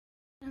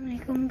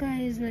वालेकुम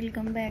guys,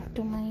 welcome back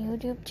to my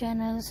YouTube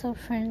channel. So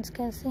friends,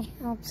 कैसे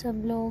हैं आप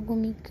सब लोग?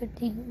 उम्मीद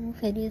करती हूँ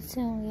खैरियत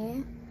से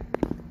होंगे।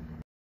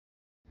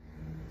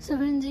 So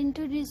friends, in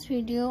today's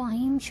video I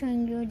am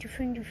showing you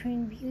different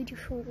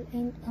beautiful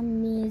and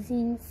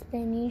amazing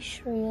Spanish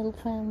royal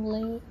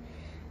family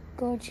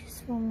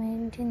gorgeous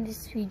moment in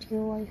this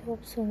video. I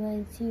hope so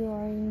guys you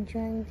are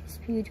enjoying this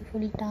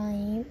beautiful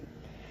time,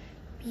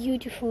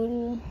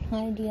 beautiful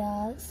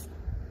ideas,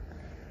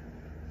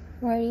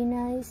 very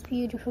nice,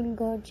 beautiful,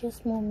 gorgeous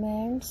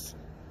moments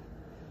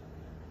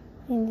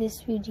in this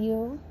video.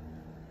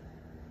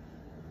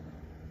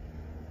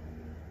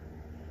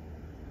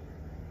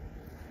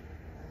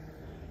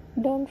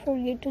 Don't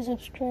forget to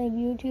subscribe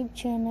YouTube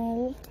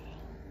channel,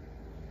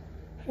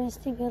 press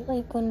the bell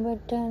icon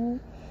button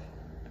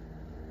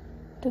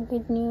to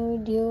get new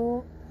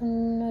video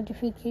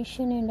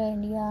notification and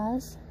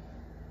ideas.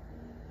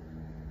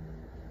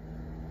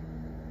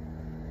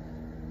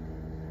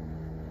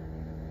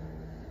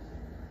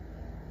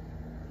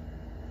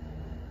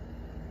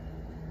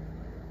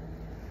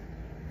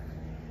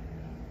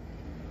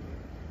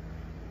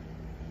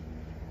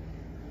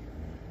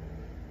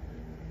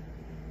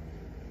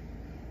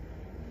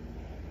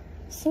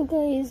 So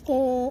guys,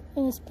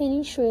 the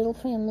Spanish royal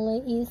family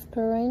is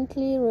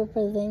currently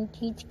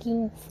represented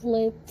King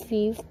Philip V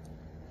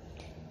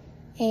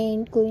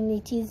and Queen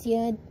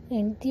Letizia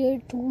and their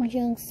two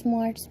young,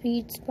 smart,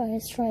 sweet,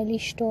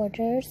 stylish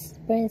daughters,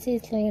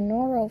 Princess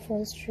Leonore of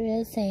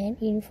Austria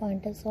and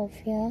Infanta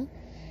Sofia,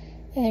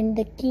 and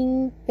the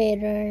king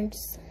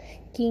parents,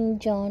 King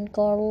John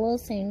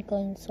Carlos and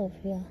Queen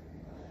Sofia.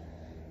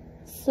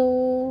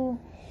 So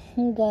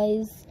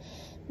guys,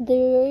 the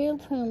royal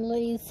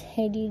family is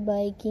headed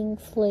by King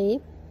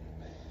Philip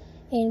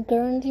and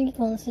currently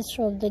consists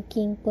of the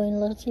King, Queen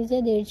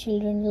Letizia, their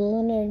children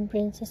Leonore and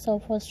Princess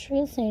of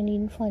Austria and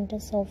Infanta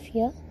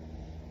Sofia.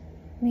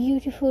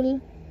 Beautiful.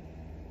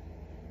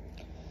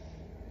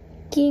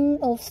 King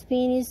of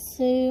Spain is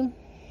the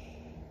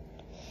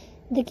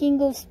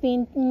King of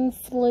Spain,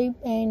 Philip,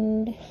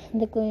 and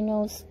the Queen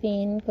of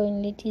Spain,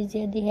 Queen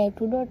Letizia. They have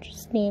two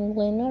daughters named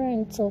Leonore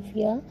and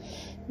Sofia.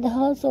 The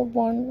House of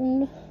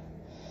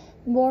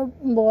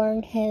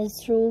Bourbon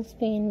has ruled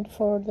Spain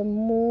for the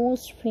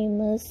most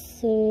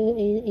famous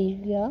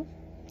area.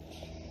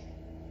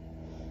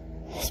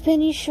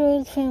 Spanish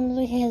royal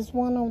family has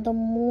one of the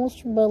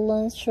most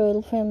balanced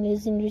royal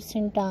families in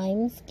recent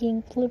times.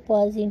 King Philip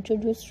was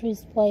introduced to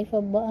his wife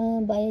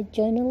by a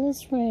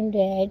journalist friend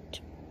at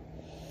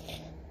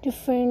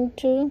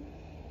different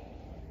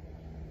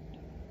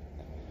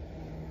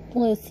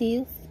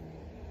places.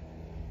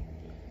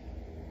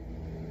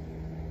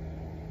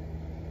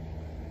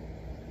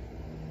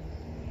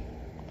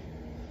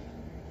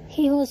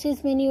 He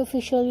hosts many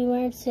official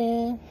events.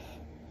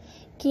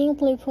 King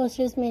Philip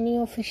hosts many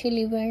official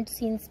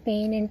events in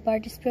Spain and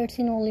participates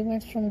in all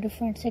events from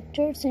different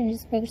sectors and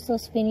aspects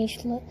of Spanish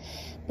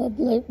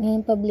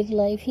public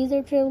life. He is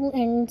a travel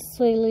and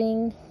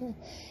sailing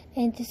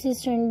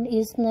enthusiast and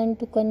is known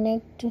to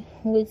connect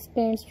with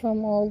Spaniards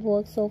from all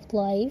walks of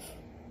life.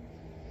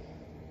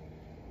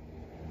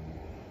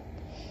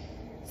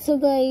 So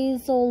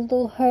guys,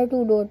 although her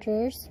two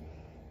daughters,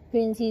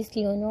 Princess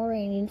Leonore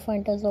and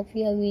Infanta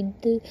Sofia,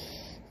 with the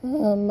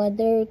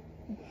mother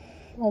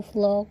of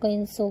law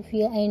Queen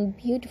Sofia, and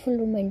beautiful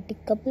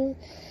romantic couple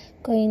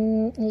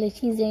Queen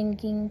Letizia and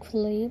King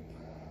Philip.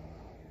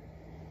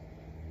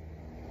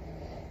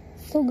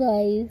 So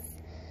guys,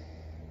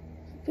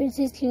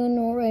 Princess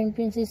Leonore and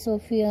Princess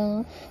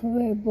Sofia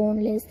were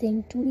born less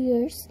than 2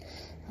 years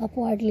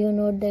apart.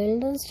 Leonore, the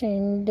eldest,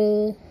 and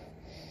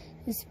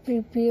is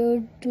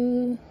prepared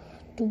to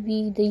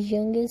be the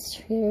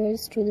youngest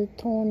heiress to the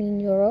throne in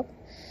Europe.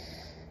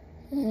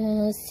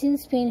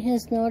 Since Spain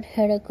has not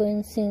had a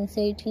queen since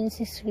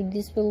 1860,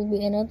 this will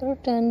be another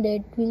turn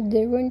that will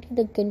guarantee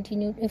the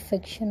continued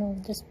affection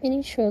of the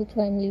Spanish royal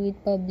family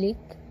with public.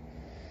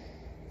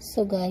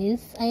 So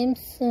guys, I am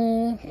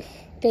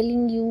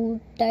telling you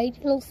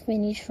title of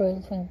Spanish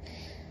royal family.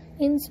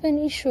 In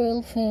Spanish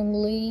royal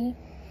family,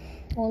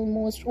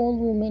 almost all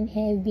women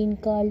have been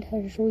called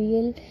Her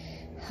Royal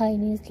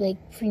Highness, like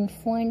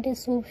Infanta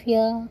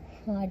Sofia,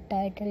 a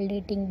title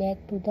dating back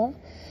to the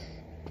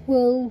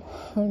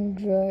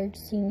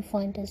 1200s.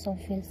 Infanta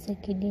Sofia,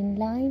 second in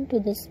line to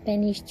the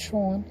Spanish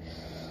throne,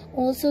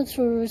 also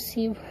to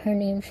receive her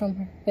name from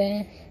her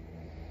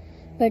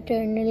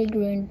paternal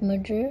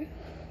grandmother,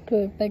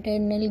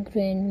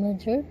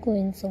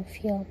 Queen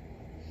Sofia.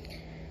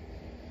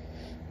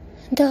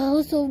 The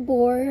House of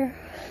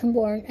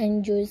Bourbon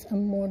enjoys a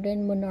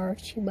modern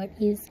monarchy, but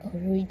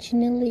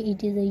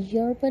it is a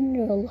European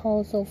royal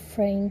house of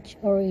French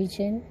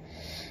origin.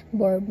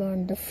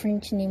 Bourbon, the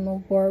French name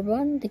of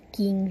Bourbon, the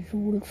king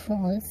ruled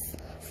France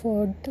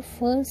for the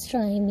first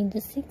time in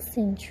the 6th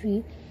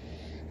century,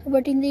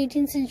 but in the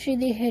 18th century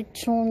they had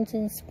thrones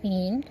in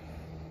Spain.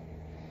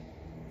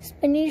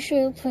 Spanish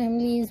royal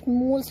family is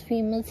most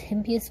famous,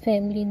 happiest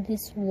family in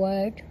this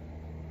world,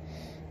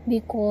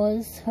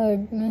 because her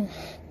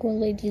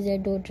qualities, her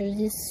daughters,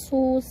 is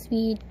so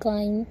sweet,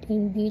 kind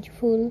and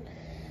beautiful.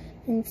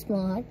 and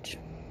smart,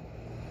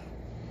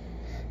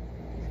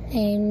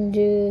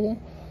 and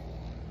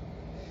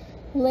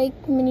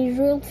like many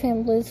royal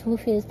families who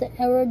face the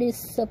ever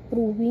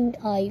disapproving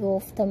eye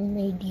of the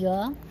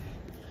media,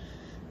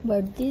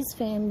 but this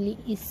family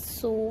is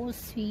so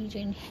sweet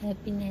and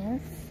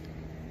happiness.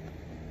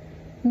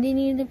 They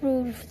need the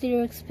proof of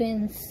their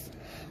expense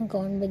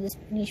gone by the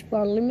Spanish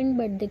Parliament,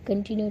 but they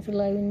continue to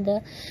live in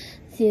the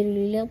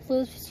Sierra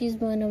Place, which is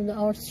one of the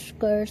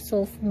outskirts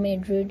of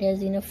Madrid,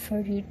 as in a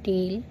fairy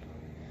tale.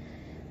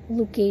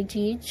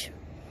 Located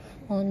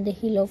on the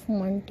hill of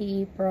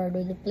Monte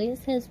Prado, the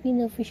place has been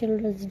the official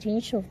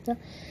residence of the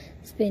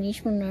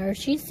Spanish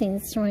monarchy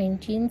since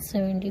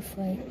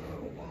 1975.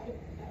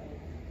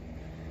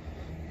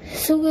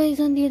 So guys,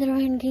 on the other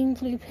hand, King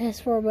Philip has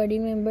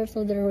forbidden members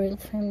of the royal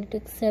family to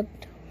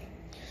accept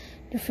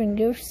different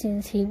gifts,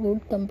 since he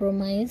would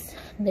compromise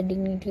the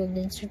dignity of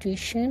the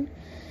institution.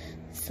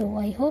 So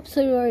I hope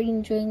so you are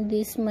enjoying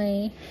this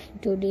my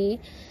today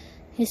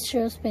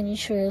history of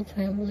Spanish royal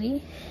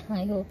family.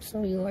 I hope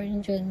so you are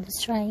enjoying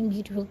this trying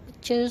beautiful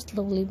pictures,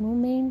 lovely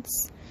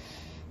moments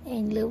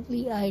and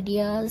lovely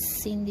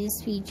ideas in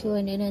this video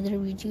and another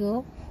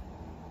video.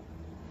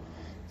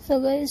 So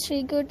guys,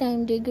 take your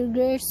time, take your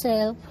great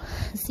self.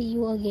 See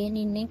you again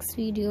in next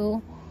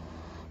video.